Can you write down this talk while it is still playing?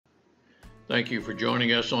Thank you for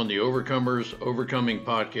joining us on the Overcomers Overcoming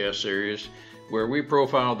podcast series, where we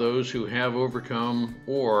profile those who have overcome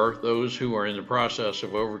or those who are in the process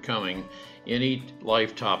of overcoming any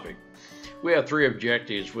life topic. We have three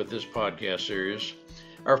objectives with this podcast series.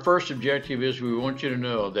 Our first objective is we want you to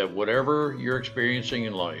know that whatever you're experiencing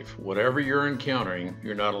in life, whatever you're encountering,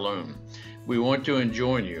 you're not alone. We want to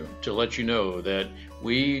join you to let you know that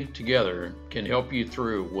we together can help you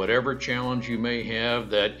through whatever challenge you may have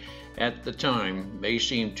that at the time may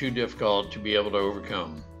seem too difficult to be able to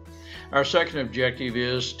overcome. Our second objective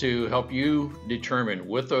is to help you determine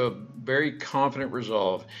with a very confident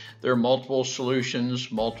resolve there are multiple solutions,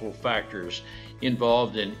 multiple factors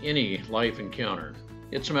involved in any life encounter.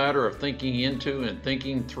 It's a matter of thinking into and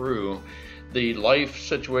thinking through the life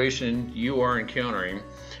situation you are encountering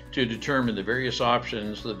to determine the various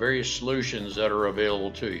options, the various solutions that are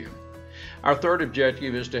available to you. Our third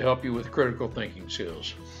objective is to help you with critical thinking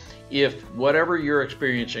skills. If whatever you're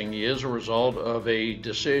experiencing is a result of a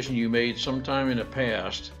decision you made sometime in the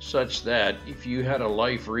past, such that if you had a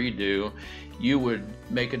life redo, you would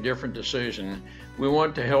make a different decision, we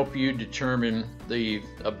want to help you determine the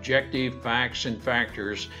objective facts and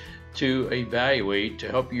factors to evaluate to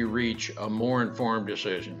help you reach a more informed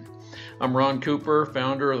decision. I'm Ron Cooper,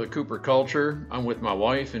 founder of the Cooper Culture. I'm with my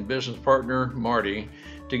wife and business partner, Marty.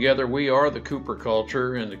 Together, we are the Cooper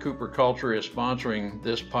Culture, and the Cooper Culture is sponsoring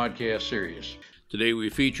this podcast series. Today, we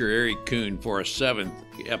feature Eric Coon for a seventh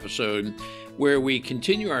episode where we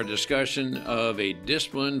continue our discussion of a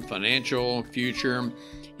disciplined financial future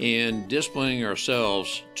and disciplining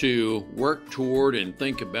ourselves to work toward and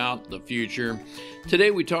think about the future.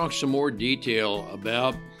 Today, we talk some more detail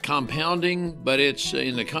about compounding, but it's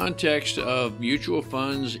in the context of mutual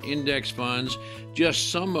funds, index funds,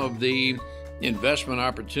 just some of the investment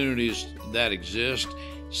opportunities that exist.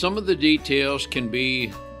 Some of the details can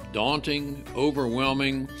be daunting,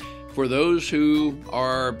 overwhelming. For those who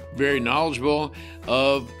are very knowledgeable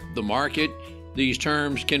of the market, these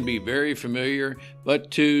terms can be very familiar,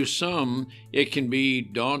 but to some, it can be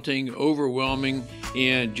daunting, overwhelming,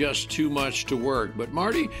 and just too much to work. But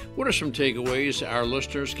Marty, what are some takeaways our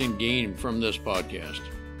listeners can gain from this podcast?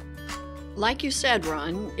 Like you said,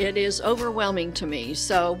 Ron, it is overwhelming to me.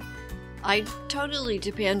 So I totally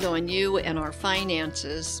depend on you and our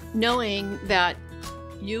finances, knowing that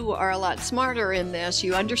you are a lot smarter in this.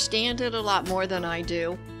 You understand it a lot more than I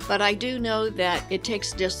do. But I do know that it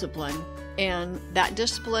takes discipline. And that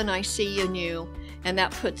discipline I see in you, and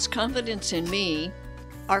that puts confidence in me,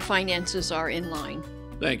 our finances are in line.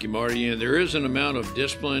 Thank you, Marty. And there is an amount of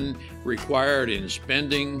discipline required in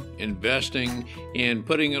spending, investing, and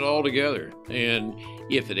putting it all together. And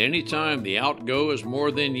if at any time the outgo is more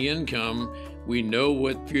than the income, we know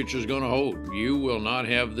what the future is going to hold. You will not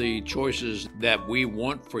have the choices that we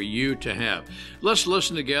want for you to have. Let's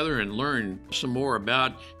listen together and learn some more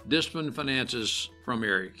about disciplined finances from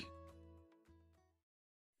Eric.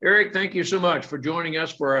 Eric, thank you so much for joining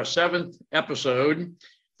us for our seventh episode.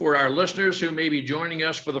 For our listeners who may be joining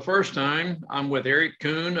us for the first time, I'm with Eric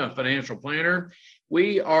Coon, a financial planner.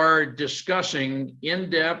 We are discussing in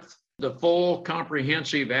depth the full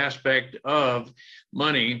comprehensive aspect of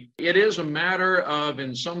money. It is a matter of,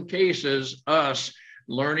 in some cases, us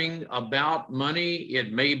learning about money.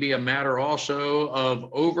 It may be a matter also of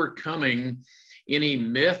overcoming any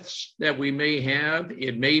myths that we may have.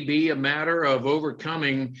 It may be a matter of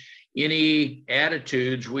overcoming any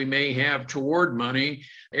attitudes we may have toward money.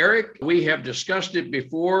 Eric, we have discussed it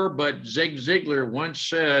before, but Zig Ziglar once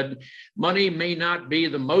said, money may not be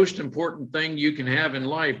the most important thing you can have in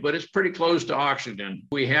life, but it's pretty close to oxygen.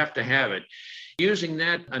 We have to have it. Using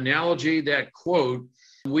that analogy, that quote,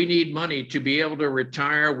 we need money to be able to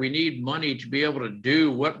retire. We need money to be able to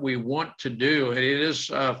do what we want to do. And it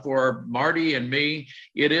is for Marty and me,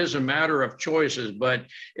 it is a matter of choices. But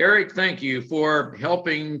Eric, thank you for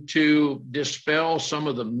helping to dispel some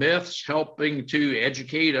of the myths, helping to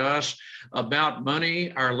educate us about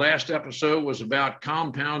money. Our last episode was about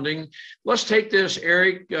compounding. Let's take this,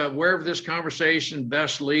 Eric, wherever this conversation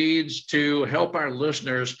best leads, to help our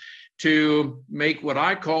listeners to make what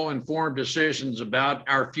I call informed decisions about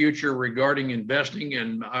our future regarding investing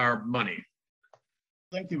in our money.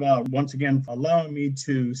 Thank you, once again, for allowing me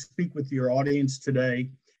to speak with your audience today.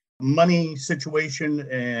 Money situation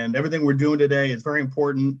and everything we're doing today is very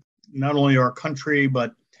important, not only our country,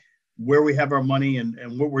 but where we have our money and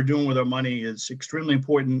what we're doing with our money is extremely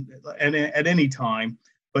important and at any time.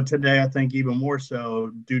 But today, I think even more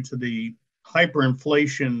so due to the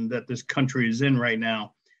hyperinflation that this country is in right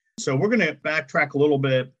now. So we're going to backtrack a little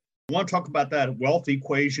bit I want to talk about that wealth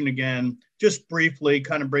equation again, just briefly,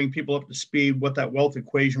 kind of bring people up to speed what that wealth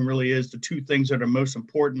equation really is, the two things that are most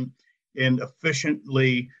important in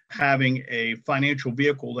efficiently having a financial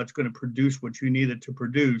vehicle that's going to produce what you need it to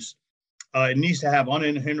produce. It needs to have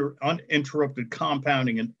uninterrupted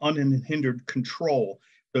compounding and unhindered control.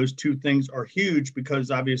 Those two things are huge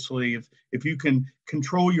because obviously if you can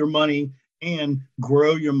control your money and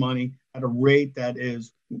grow your money at a rate that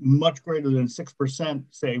is much greater than 6%,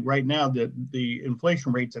 say right now the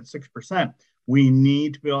inflation rate's at 6%, we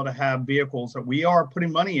need to be able to have vehicles that we are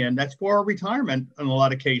putting money in. That's for our retirement in a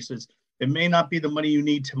lot of cases. It may not be the money you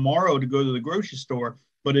need tomorrow to go to the grocery store,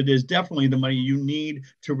 but it is definitely the money you need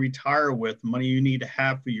to retire with, money you need to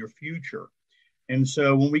have for your future. And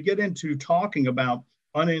so when we get into talking about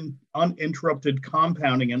uninterrupted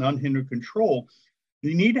compounding and unhindered control,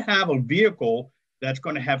 you need to have a vehicle that's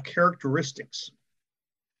going to have characteristics.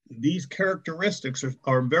 These characteristics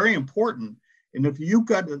are very important. And if you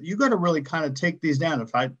got to really kind of take these down.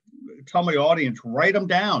 If I tell my audience, write them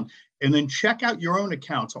down and then check out your own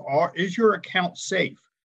accounts. Is your account safe?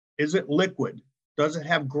 Is it liquid? Does it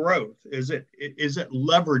have growth? Is it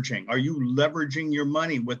leveraging? Are you leveraging your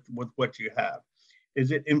money with what you have?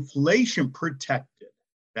 Is it inflation protected?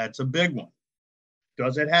 That's a big one.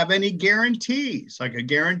 Does it have any guarantees, like a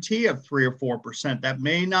guarantee of 3 or 4%? That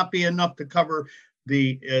may not be enough to cover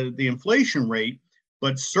the inflation rate,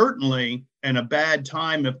 but certainly in a bad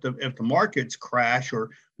time, if the markets crash or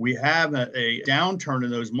we have a downturn in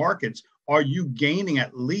those markets, are you gaining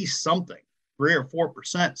at least something, 3 or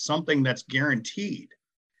 4%, something that's guaranteed?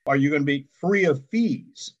 Are you going to be free of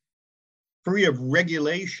fees, free of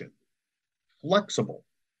regulation, flexible,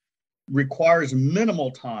 requires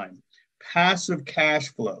minimal time, passive cash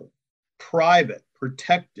flow, private,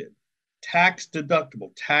 protected, tax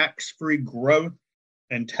deductible, tax-free growth,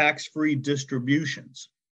 and tax-free distributions?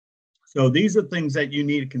 So these are things that you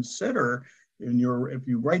need to consider if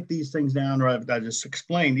you write these things down, or I just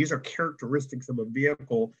explained, these are characteristics of a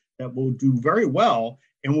vehicle that will do very well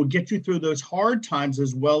and will get you through those hard times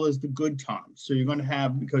as well as the good times. So you're going to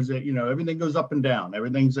have, because everything goes up and down,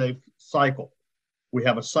 everything's a cycle. We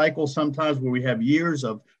have a cycle sometimes where we have years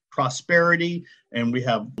of prosperity and we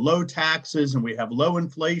have low taxes and we have low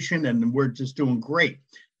inflation and we're just doing great.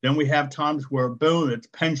 Then we have times where boom, its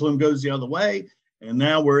pendulum goes the other way. And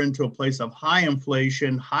now we're into a place of high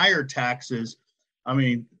inflation, higher taxes. I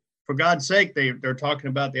mean, for God's sake, they're talking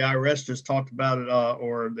about, the IRS just talked about it,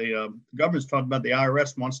 or the government's talking about, the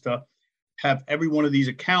IRS wants to have every one of these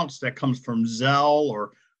accounts that comes from Zelle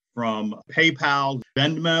or from PayPal,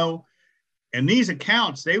 Venmo. And these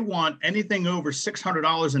accounts, they want anything over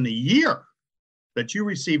 $600 in a year that you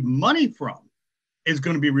receive money from is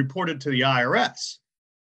going to be reported to the IRS.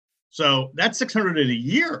 So that's $600 in a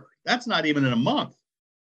year. That's not even in a month.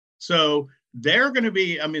 So they're going to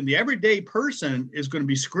be, the everyday person is going to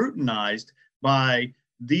be scrutinized by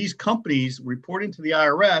these companies reporting to the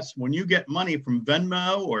IRS. When you get money from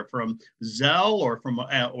Venmo or from Zelle or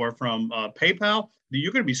from PayPal,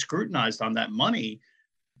 you're going to be scrutinized on that money.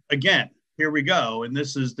 Again, here we go. And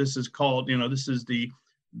this is called, this is the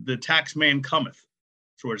tax man cometh,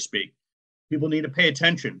 so to speak. People need to pay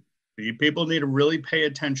attention. People need to really pay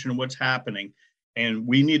attention to what's happening. And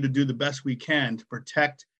we need to do the best we can to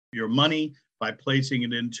protect your money by placing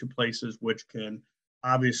it into places which can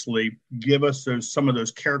obviously give us some of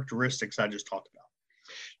those characteristics I just talked about.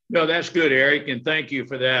 No, that's good, Eric, and thank you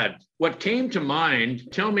for that. What came to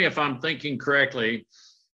mind, tell me if I'm thinking correctly,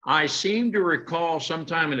 I seem to recall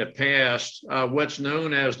sometime in the past what's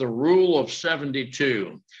known as the rule of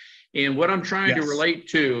 72. And what I'm trying to relate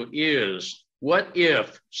to is, what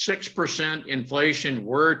if 6% inflation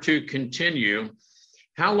were to continue?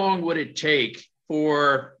 How long would it take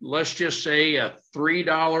for, let's just say, a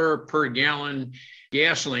 $3 per gallon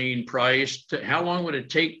gasoline price? How long would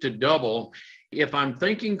it take to double? If I'm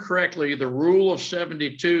thinking correctly, the rule of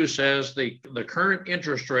 72 says the current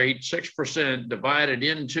interest rate, 6% divided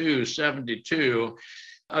into 72,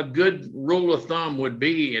 a good rule of thumb would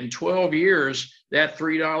be in 12 years, that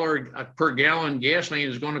 $3 per gallon gasoline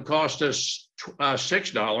is going to cost us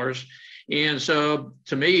 $6. And so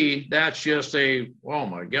to me, that's just a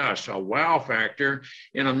wow factor.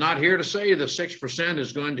 And I'm not here to say the 6%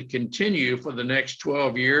 is going to continue for the next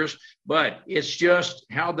 12 years, but it's just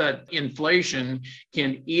how that inflation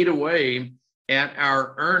can eat away at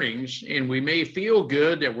our earnings. And we may feel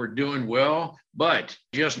good that we're doing well, but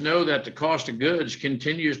just know that the cost of goods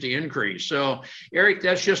continues to increase. So, Eric,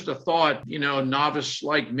 that's just a thought, a novice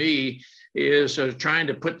like me is trying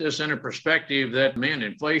to put this in a perspective that, man,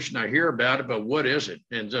 inflation, I hear about it, but what is it?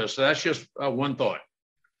 And so that's just one thought.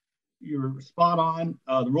 you're spot on.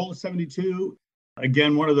 The rule of 72,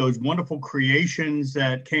 again, one of those wonderful creations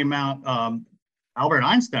that came out. Albert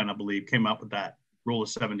Einstein, I believe, came up with that rule of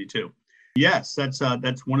 72. Yes, that's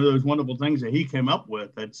one of those wonderful things that he came up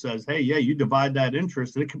with that says, hey, yeah, you divide that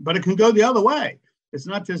interest, but it can go the other way. It's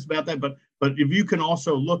not just about that, but if you can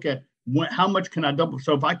also look at how much can I double?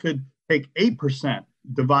 So if I could take 8%,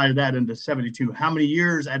 divide that into 72, how many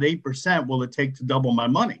years at 8% will it take to double my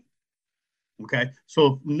money? Okay,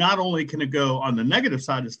 so not only can it go on the negative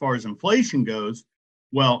side as far as inflation goes,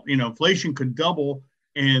 well, inflation could double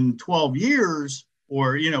in 12 years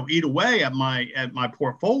or, eat away at my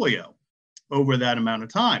portfolio over that amount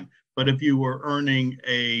of time. But if you were earning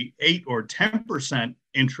a 8 or 10%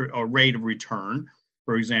 interest or rate of return,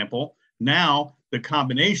 for example, now the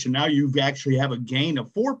combination, now you actually have a gain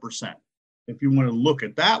of 4%. If you want to look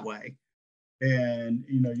at that way, and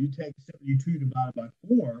you take 72 divided by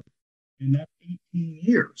 4, and that's 18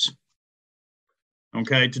 years,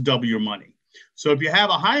 okay, to double your money. So if you have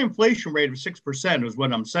a high inflation rate of 6%, is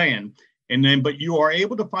what I'm saying, but you are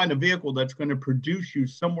able to find a vehicle that's going to produce you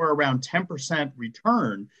somewhere around 10%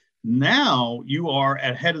 return, now you are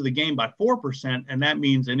ahead of the game by 4%, and that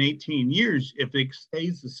means in 18 years, if it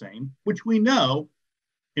stays the same, which we know,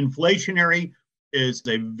 inflationary is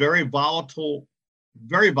a very volatile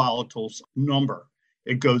number.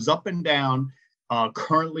 It goes up and down.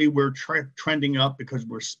 Currently, we're trending up because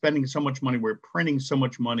we're spending so much money. We're printing so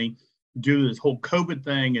much money due to this whole COVID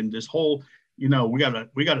thing and this whole, we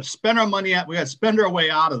gotta spend our money out. We got to spend our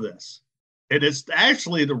way out of this. It is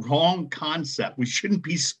actually the wrong concept. We shouldn't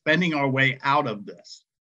be spending our way out of this.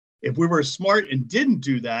 If we were smart and didn't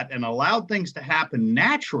do that and allowed things to happen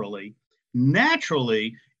naturally,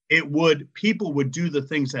 people would do the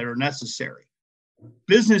things that are necessary.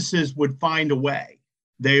 Businesses would find a way.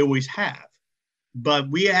 They always have. But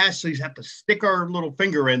we actually have to stick our little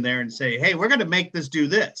finger in there and say, hey, we're going to make this do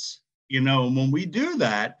this. When we do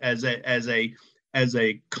that as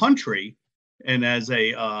a country and as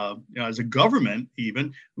a government,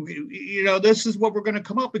 even, this is what we're going to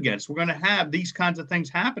come up against. We're going to have these kinds of things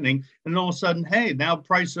happening. And all of a sudden, hey, now the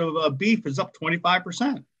price of beef is up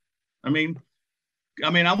 25%. I mean,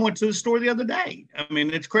 I went to the store the other day.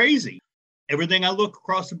 It's crazy. Everything I look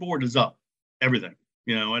across the board is up. Everything,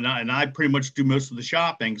 and I pretty much do most of the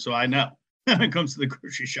shopping, so I know when it comes to the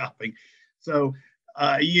grocery shopping. So,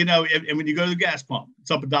 and when you go to the gas pump,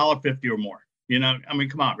 it's up $1.50 or more.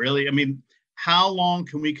 Come on, really? How long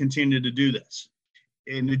can we continue to do this?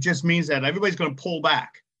 And it just means that everybody's going to pull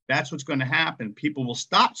back. That's what's going to happen. People will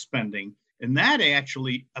stop spending, and that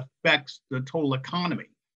actually affects the total economy.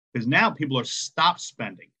 Because now people are stopped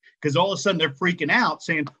spending because all of a sudden they're freaking out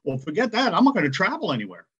saying, well, forget that. I'm not going to travel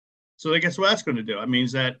anywhere. So I guess what that's going to do? It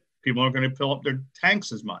means that people aren't going to fill up their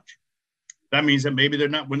tanks as much. That means that maybe they're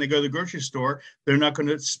not, when they go to the grocery store, they're not going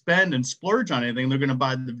to spend and splurge on anything. They're going to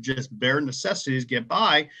buy just bare necessities, get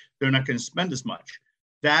by. They're not going to spend as much.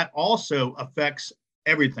 That also affects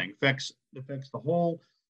everything, affects the whole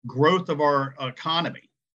growth of our economy.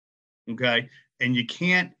 Okay. And you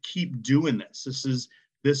can't keep doing this.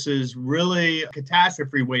 This is really a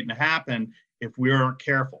catastrophe waiting to happen if we aren't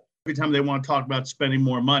careful. Every time they want to talk about spending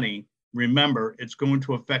more money, remember, it's going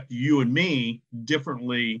to affect you and me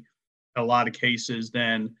differently in a lot of cases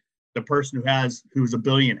than the person who's a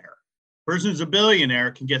billionaire. The person who's a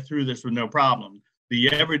billionaire can get through this with no problem.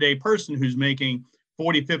 The everyday person who's making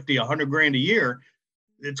 40, 50, 100 grand a year,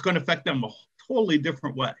 it's going to affect them a totally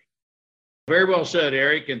different way. Very well said,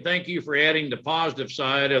 Eric, and thank you for adding the positive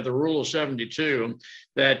side of the rule of 72,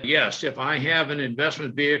 that yes, if I have an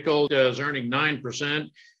investment vehicle that is earning 9%,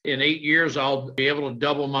 in 8 years, I'll be able to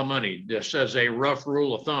double my money, just as a rough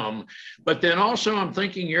rule of thumb. But then also I'm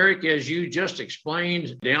thinking, Eric, as you just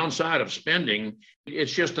explained, downside of spending,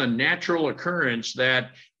 it's just a natural occurrence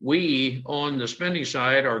that we on the spending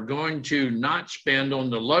side are going to not spend on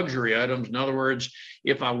the luxury items. In other words,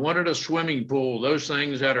 if I wanted a swimming pool, those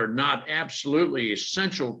things that are not absolutely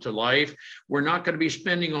essential to life, we're not going to be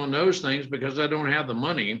spending on those things because I don't have the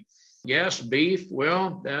money. Yes, beef,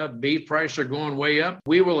 beef prices are going way up.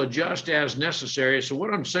 We will adjust as necessary. So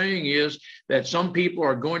what I'm saying is that some people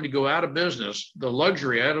are going to go out of business. The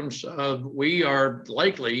luxury items, we are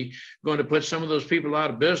likely going to put some of those people out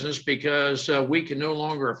of business because we can no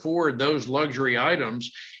longer afford those luxury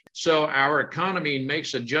items. So our economy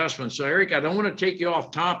makes adjustments. So Eric, I don't want to take you off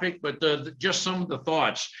topic, but just some of the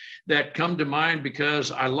thoughts that come to mind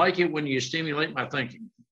because I like it when you stimulate my thinking.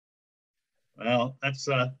 Well, that's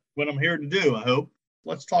what I'm here to do, I hope.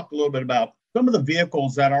 Let's talk a little bit about some of the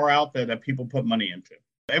vehicles that are out there that people put money into.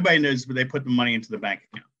 Everybody knows they put the money into the bank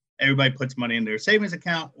account. Everybody puts money in their savings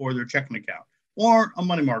account or their checking account. or a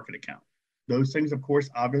money market account. Those things, of course,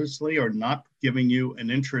 obviously are not giving you an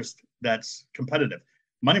interest that's competitive.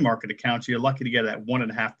 Money market accounts, you're lucky to get at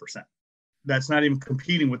 1.5%. That's not even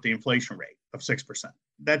competing with the inflation rate of 6%.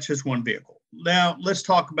 That's just one vehicle. Now, let's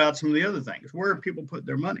talk about some of the other things. Where do people put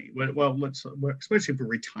their money? Well, especially for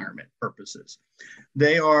retirement purposes.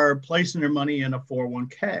 They are placing their money in a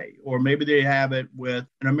 401k, or maybe they have it with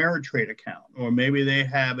an Ameritrade account, or maybe they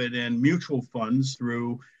have it in mutual funds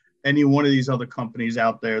through any one of these other companies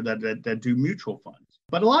out there that do mutual funds.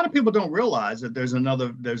 But a lot of people don't realize that there's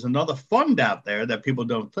another fund out there that people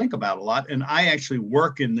don't think about a lot. And I actually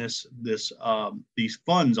work in these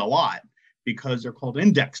funds a lot because they're called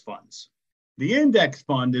index funds. The index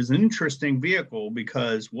fund is an interesting vehicle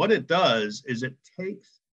because what it does is it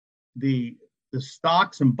takes the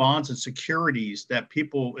stocks and bonds and securities that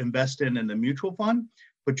people invest in the mutual fund,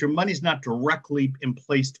 but your money's not directly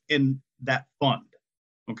placed in that fund.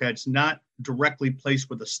 Okay, it's not directly placed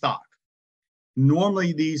with a stock.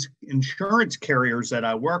 Normally, these insurance carriers that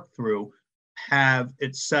I work through have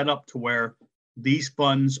it set up to where these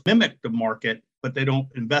funds mimic the market, but they don't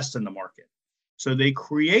invest in the market. So they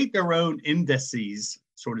create their own indices,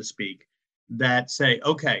 so to speak, that say,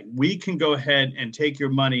 okay, we can go ahead and take your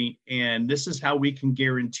money, and this is how we can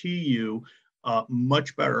guarantee you a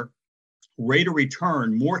much better rate of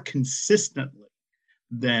return more consistently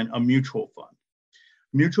than a mutual fund.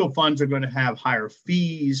 Mutual funds are going to have higher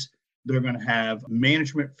fees. They're going to have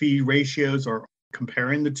management fee ratios, or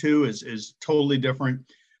comparing the two is totally different.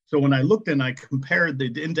 So when I looked and I compared the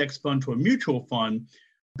index fund to a mutual fund,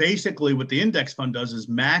 basically what the index fund does is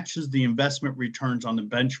matches the investment returns on the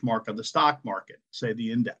benchmark of the stock market, say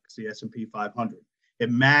the index, the S&P 500. It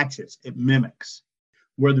matches, it mimics.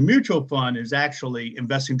 Where the mutual fund is actually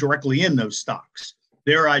investing directly in those stocks.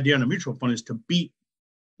 Their idea in a mutual fund is to beat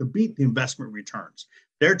the investment returns.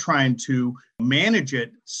 They're trying to manage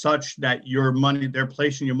it such that your money, they're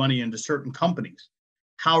placing your money into certain companies.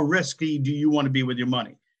 How risky do you want to be with your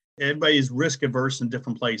money? Everybody is risk averse in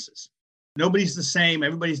different places. Nobody's the same.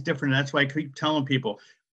 Everybody's different. And that's why I keep telling people,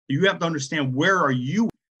 you have to understand, where are you?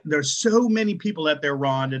 There's so many people out there,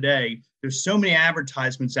 Ron, today. There's so many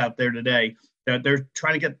advertisements out there today that they're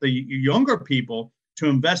trying to get the younger people to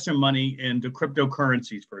invest their money into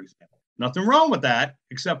cryptocurrencies, for example. Nothing wrong with that,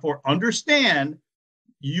 except for understand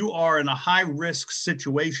you are in a high risk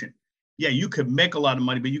situation. Yeah, you could make a lot of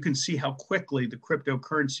money, but you can see how quickly the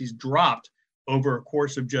cryptocurrencies dropped over a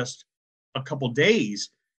course of just a couple of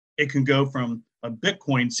days. It can go from a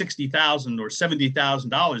Bitcoin $60,000 or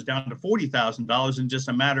 $70,000 down to $40,000 in just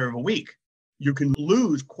a matter of a week. You can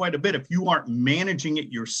lose quite a bit if you aren't managing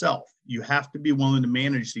it yourself. You have to be willing to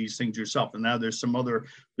manage these things yourself. And now there's some other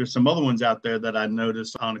ones out there that I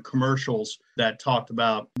noticed on commercials that talked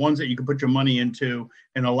about ones that you can put your money into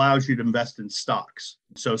and allows you to invest in stocks.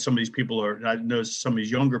 So some of these people I know some of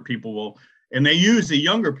these younger people will, and they use the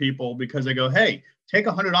younger people because they go, hey, take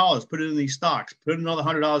 $100, put it in these stocks, put another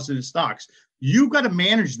 $100 in the stocks. You've got to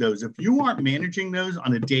manage those. If you aren't managing those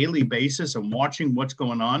on a daily basis and watching what's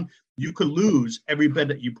going on, you could lose every bit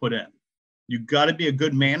that you put in. You've got to be a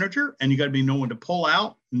good manager, and you got to be know when to pull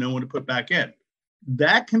out, know when to put back in.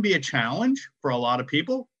 That can be a challenge for a lot of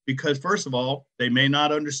people because, first of all, they may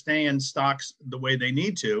not understand stocks the way they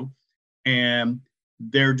need to, and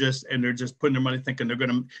they're just putting their money thinking they're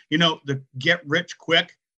going to, get rich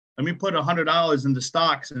quick. Let me put $100 into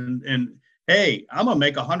stocks and hey, I'm going to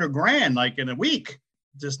make $100,000 like in a week.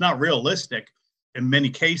 Just not realistic. In many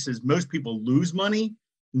cases, most people lose money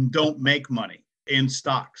and don't make money in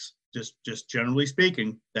stocks. Just generally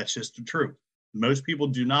speaking, that's just the truth. Most people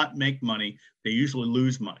do not make money. They usually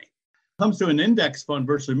lose money. When it comes to an index fund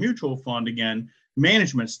versus a mutual fund, again,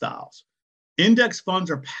 management styles. Index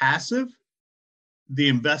funds are passive. The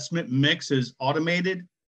investment mix is automated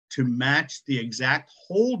to match the exact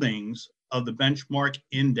holdings of the benchmark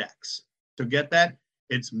index. So get that?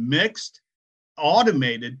 It's mixed,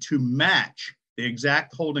 automated to match the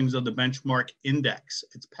exact holdings of the benchmark index.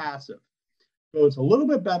 It's passive. So it's a little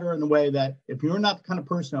bit better in the way that if you're not the kind of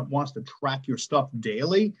person that wants to track your stuff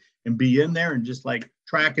daily and be in there and just like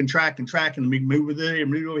track and move with it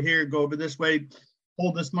and move over here, go over this way,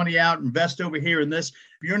 pull this money out, invest over here in this.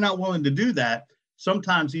 If you're not willing to do that,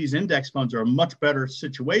 sometimes these index funds are a much better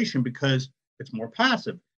situation because it's more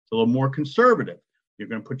passive. It's a little more conservative. You're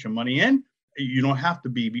going to put your money in. You don't have to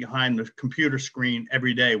be behind the computer screen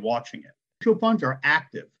every day watching it. Mutual funds are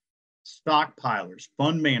active. Stockpilers,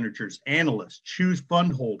 fund managers, analysts choose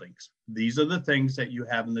fund holdings. These are the things that you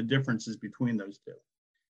have in the differences between those two.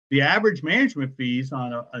 The average management fees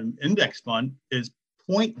on an index fund is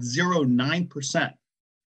 0.09%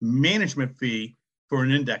 management fee for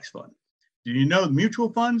an index fund. Do you know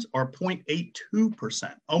mutual funds are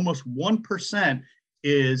 0.82%? Almost 1%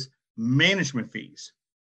 is management fees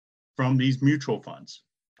from these mutual funds,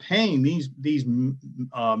 paying these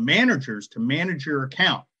managers to manage your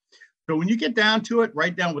account. So when you get down to it,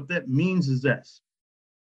 write down what that means is this.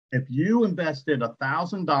 If you invested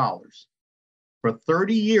 $1,000 for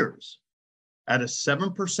 30 years at a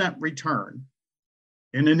 7% return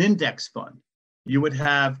in an index fund, you would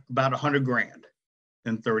have about 100 grand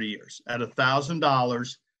in 30 years at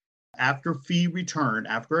 $1,000 after a fee return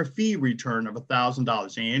of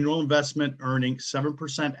 $1,000. The annual investment earning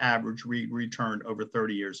 7% average return over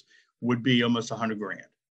 30 years would be almost 100 grand.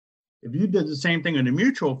 If you did the same thing in a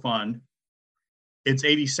mutual fund, it's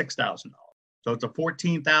 $86,000. So it's a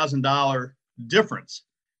 $14,000 difference.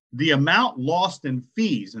 The amount lost in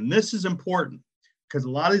fees, and this is important because a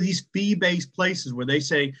lot of these fee-based places where they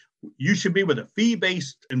say you should be with a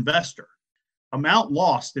fee-based investor, amount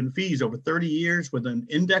lost in fees over 30 years with an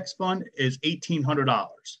index fund is $1,800.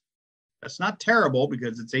 That's not terrible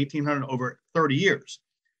because it's $1,800 over 30 years.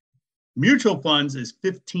 Mutual funds is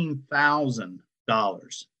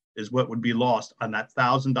 $15,000 is what would be lost on that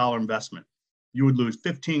 $1,000 investment. You would lose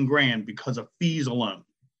 15 grand because of fees alone.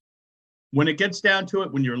 When it gets down to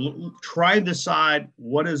it, when you're trying to decide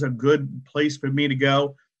what is a good place for me to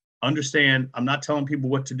go, understand I'm not telling people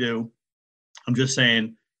what to do. I'm just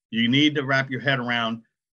saying you need to wrap your head around,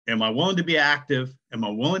 am I willing to be active? Am I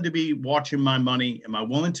willing to be watching my money? Am I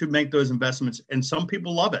willing to make those investments? And some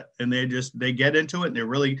people love it and they get into it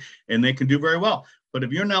and they can do very well. But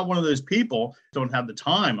if you're not one of those people, don't have the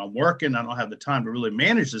time, I'm working, I don't have the time to really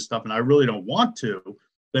manage this stuff and I really don't want to,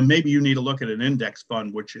 then maybe you need to look at an index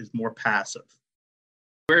fund, which is more passive.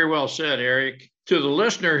 Very well said, Eric. To the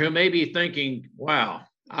listener who may be thinking, wow,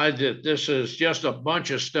 this is just a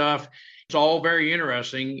bunch of stuff. It's all very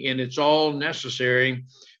interesting and it's all necessary.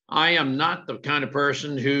 I am not the kind of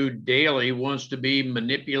person who daily wants to be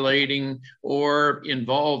manipulating or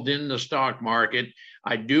involved in the stock market.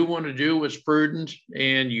 I do want to do what's prudent.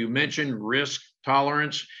 And you mentioned risk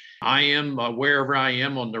tolerance. I am wherever I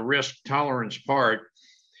am on the risk tolerance part.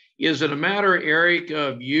 Is it a matter, Eric,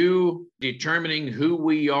 of you determining who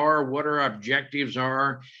we are, what our objectives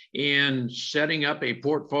are, and setting up a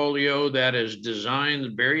portfolio that is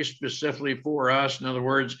designed very specifically for us? In other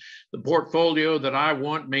words, the portfolio that I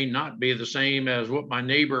want may not be the same as what my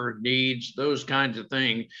neighbor needs, those kinds of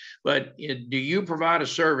things. But do you provide a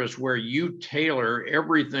service where you tailor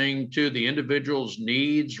everything to the individual's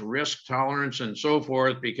needs, risk tolerance, and so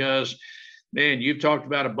forth? Because man, you've talked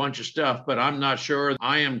about a bunch of stuff, but I'm not sure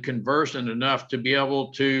I am conversant enough to be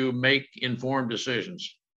able to make informed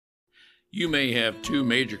decisions. You may have two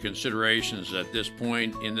major considerations at this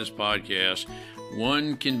point in this podcast.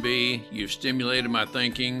 One can be, you've stimulated my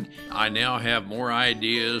thinking. I now have more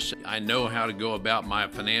ideas. I know how to go about my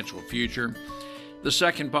financial future. The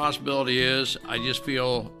second possibility is I just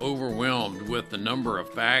feel overwhelmed with the number of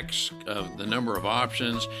facts, the number of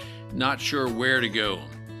options, not sure where to go.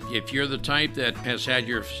 If you're the type that has had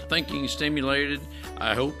your thinking stimulated,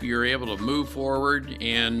 I hope you're able to move forward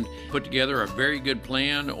and put together a very good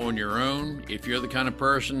plan on your own. If you're the kind of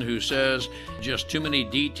person who says just too many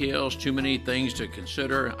details, too many things to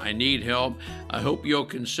consider, I need help, I hope you'll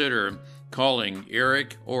consider calling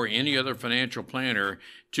Eric or any other financial planner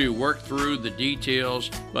to work through the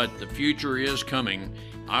details, but the future is coming.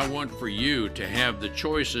 I want for you to have the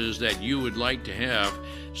choices that you would like to have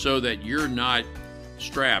so that you're not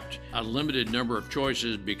strapped a limited number of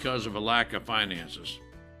choices because of a lack of finances.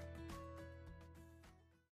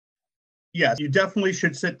 Yes, you definitely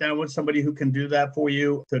should sit down with somebody who can do that for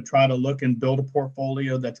you to try to look and build a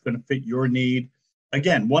portfolio that's going to fit your need.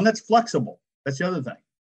 Again, one that's flexible. That's the other thing.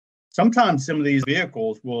 Sometimes some of these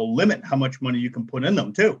vehicles will limit how much money you can put in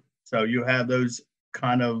them too. So you have those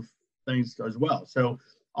kind of things as well. So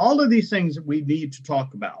all of these things we need to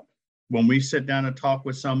talk about. When we sit down and talk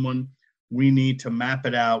with someone, we need to map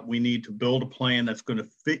it out. We need to build a plan that's going to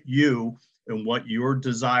fit you and what your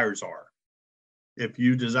desires are. If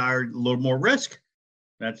you desire a little more risk,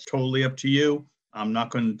 that's totally up to you. I'm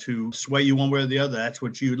not going to sway you one way or the other. That's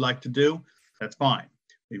what you'd like to do. That's fine.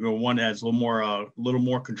 If you're one that has a little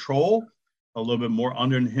more control, a little bit more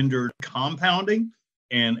unhindered compounding,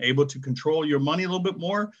 and able to control your money a little bit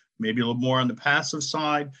more, maybe a little more on the passive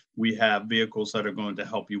side, we have vehicles that are going to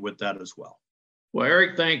help you with that as well. Well,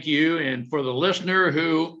 Eric, thank you. And for the listener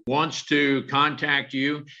who wants to contact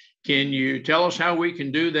you, can you tell us how we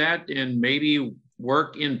can do that and maybe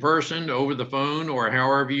work in person, over the phone, or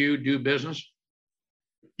however you do business?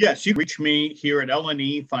 Yes, you can reach me here at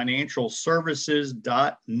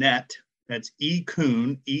lnefinancialservices.net. That's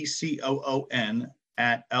Coon, ECOON,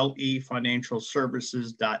 at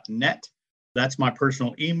lefinancialservices.net. That's my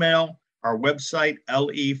personal email. Our website,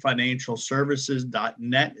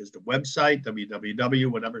 lefinancialservices.net, is the website,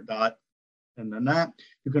 www, whatever dot, and then that.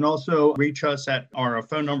 You can also reach us at our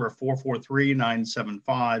phone number,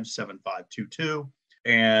 443-975-7522.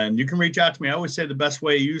 And you can reach out to me. I always say the best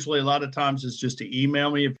way, usually a lot of times, is just to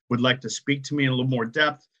email me. If you would like to speak to me in a little more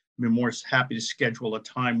depth, I'd be more happy to schedule a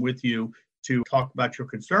time with you to talk about your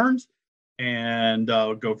concerns and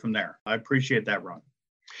go from there. I appreciate that, Ron.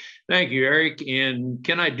 Thank you, Eric. And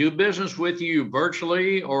can I do business with you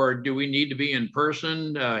virtually, or do we need to be in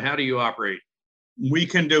person? How do you operate? We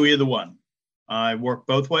can do either one. I work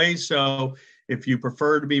both ways. So if you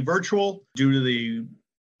prefer to be virtual due to the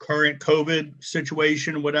current COVID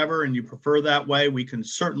situation, whatever, and you prefer that way, we can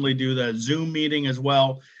certainly do the Zoom meeting as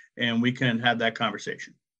well, and we can have that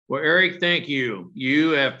conversation. Well, Eric, thank you.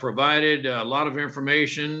 You have provided a lot of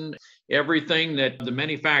information, everything that the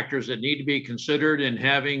many factors that need to be considered in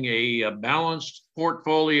having a balanced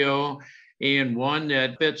portfolio and one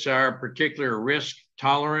that fits our particular risk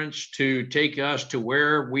tolerance to take us to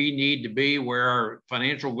where we need to be, where our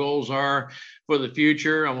financial goals are for the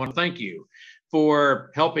future. I want to thank you for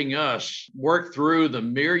helping us work through the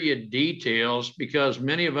myriad details, because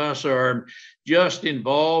many of us are just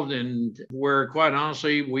involved in where, quite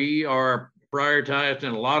honestly, we are prioritized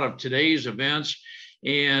in a lot of today's events,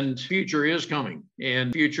 and future is coming,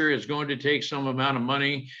 and future is going to take some amount of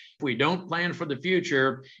money. If we don't plan for the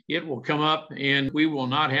future, it will come up and we will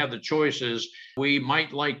not have the choices we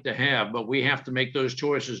might like to have, but we have to make those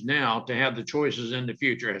choices now to have the choices in the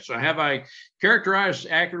future. So have I characterized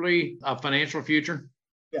accurately a financial future?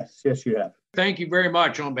 Yes, you have. Thank you very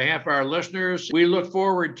much. On behalf of our listeners, we look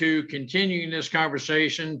forward to continuing this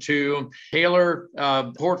conversation to tailor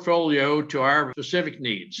a portfolio to our specific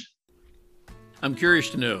needs. I'm curious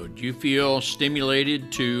to know, do you feel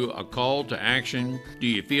stimulated to a call to action? Do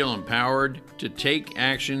you feel empowered to take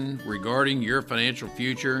action regarding your financial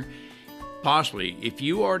future? Possibly, if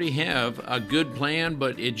you already have a good plan,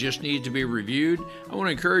 but it just needs to be reviewed, I want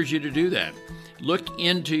to encourage you to do that. Look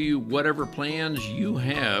into whatever plans you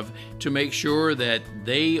have to make sure that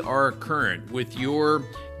they are current with your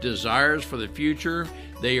desires for the future.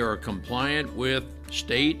 They are compliant with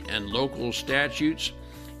state and local statutes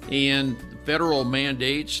and federal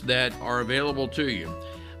mandates that are available to you.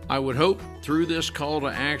 I would hope through this call to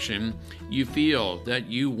action, you feel that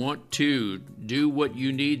you want to do what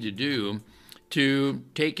you need to do to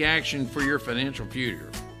take action for your financial future.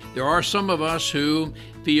 There are some of us who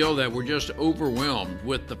feel that we're just overwhelmed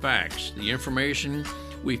with the facts, the information.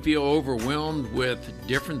 We feel overwhelmed with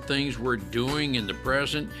different things we're doing in the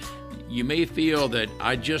present. You may feel that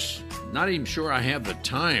I just not even sure I have the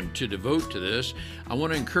time to devote to this. I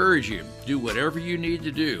want to encourage you, do whatever you need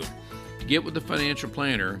to do to get with the financial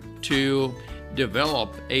planner to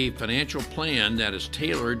develop a financial plan that is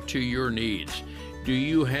tailored to your needs. Do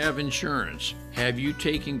you have insurance? Have you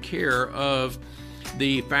taken care of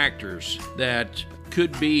the factors that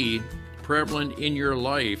could be prevalent in your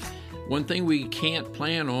life? One thing we can't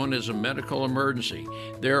plan on is a medical emergency.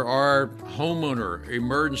 There are homeowner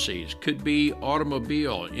emergencies, could be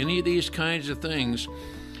automobile, any of these kinds of things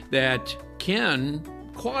that can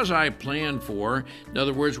quasi-plan for. In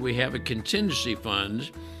other words, we have a contingency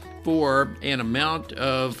fund for an amount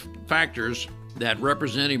of factors that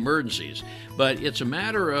represent emergencies. But it's a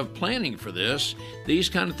matter of planning for this. These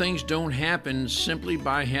kind of things don't happen simply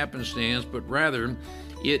by happenstance, but rather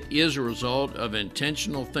it is a result of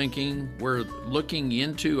intentional thinking. We're looking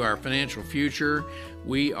into our financial future.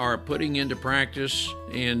 We are putting into practice,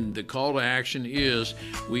 and the call to action is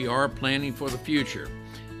we are planning for the future.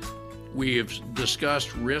 We have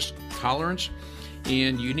discussed risk tolerance,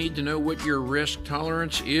 and you need to know what your risk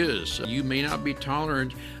tolerance is. You may not be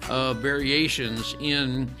tolerant of variations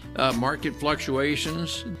in market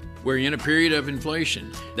fluctuations. We're in a period of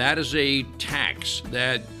inflation. That is a tax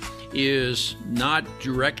that is not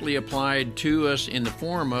directly applied to us in the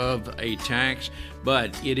form of a tax,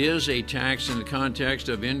 but it is a tax in the context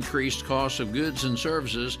of increased costs of goods and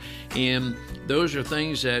services, and those are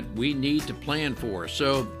things that we need to plan for.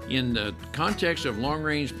 So in the context of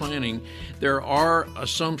long-range planning, there are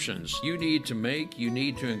assumptions you need to make. You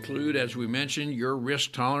need to include, as we mentioned, your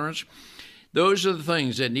risk tolerance. Those are the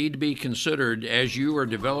things that need to be considered as you are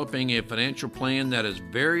developing a financial plan that is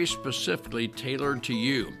very specifically tailored to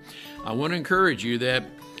you. I want to encourage you that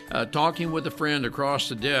talking with a friend across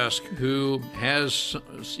the desk who has,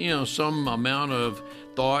 some amount of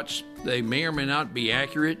thoughts, they may or may not be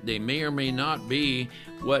accurate, they may or may not be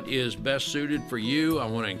what is best suited for you. I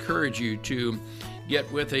want to encourage you to get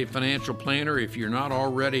with a financial planner if you're not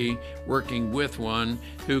already working with one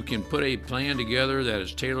who can put a plan together that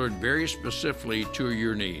is tailored very specifically to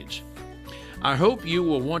your needs. I hope you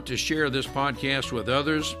will want to share this podcast with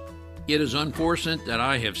others. It is unfortunate that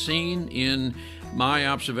I have seen in my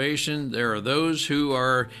observation there are those who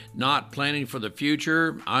are not planning for the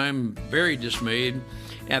future. I'm very dismayed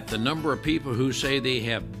at the number of people who say they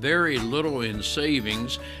have very little in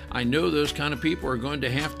savings. I know those kind of people are going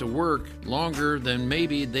to have to work longer than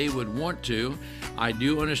maybe they would want to. I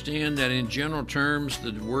do understand that in general terms,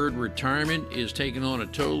 the word retirement is taking on a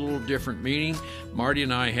total different meaning. Marty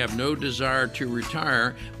and I have no desire to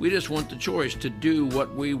retire. We just want the choice to do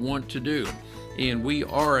what we want to do. And we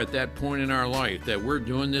are at that point in our life that we're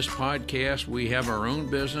doing this podcast. We have our own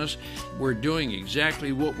business. We're doing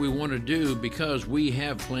exactly what we want to do because we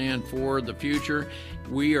have planned for the future.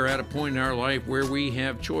 We are at a point in our life where we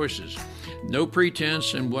have choices. No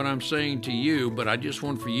pretense in what I'm saying to you, but I just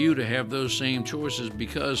want for you to have those same choices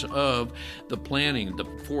because of the planning, the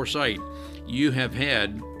foresight you have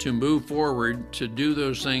had to move forward to do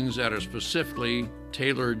those things that are specifically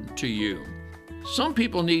tailored to you. Some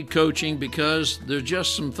people need coaching because there's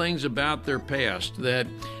just some things about their past that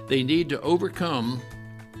they need to overcome,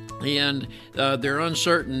 and they're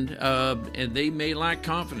uncertain, and they may lack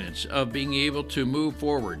confidence of being able to move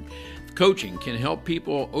forward. Coaching can help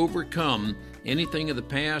people overcome anything of the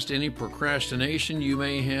past, any procrastination you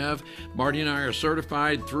may have. Marty and I are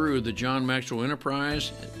certified through the John Maxwell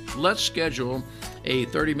Enterprise. Let's schedule a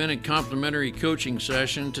 30-minute complimentary coaching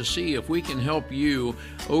session to see if we can help you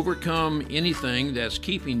overcome anything that's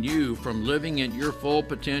keeping you from living at your full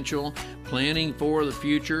potential, planning for the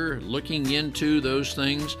future, looking into those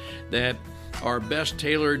things that are best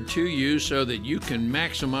tailored to you so that you can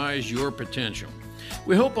maximize your potential.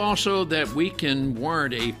 We hope also that we can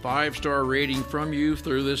warrant a 5-star rating from you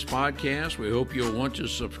through this podcast. We hope you'll want to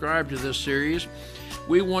subscribe to this series.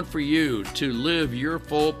 We want for you to live your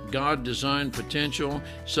full God-designed potential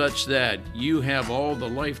such that you have all the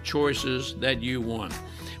life choices that you want.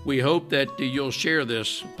 We hope that you'll share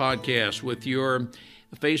this podcast with your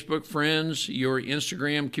Facebook friends, your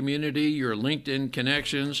Instagram community, your LinkedIn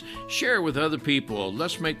connections. Share with other people.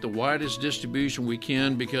 Let's make the widest distribution we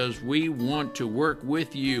can because we want to work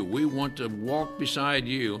with you. We want to walk beside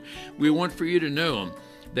you. We want for you to know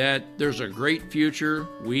that there's a great future.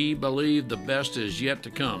 We believe the best is yet to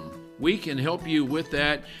come. We can help you with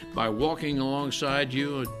that by walking alongside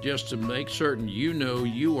you just to make certain you know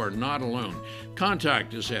you are not alone.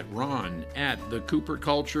 Contact us at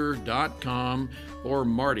ron@thecooperculture.com or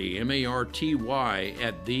Marty, M-A-R-T-Y,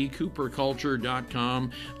 at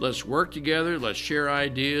thecooperculture.com. Let's work together. Let's share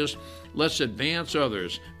ideas. Let's advance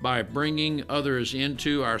others by bringing others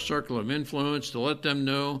into our circle of influence to let them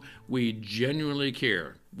know we genuinely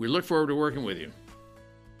care. We look forward to working with you.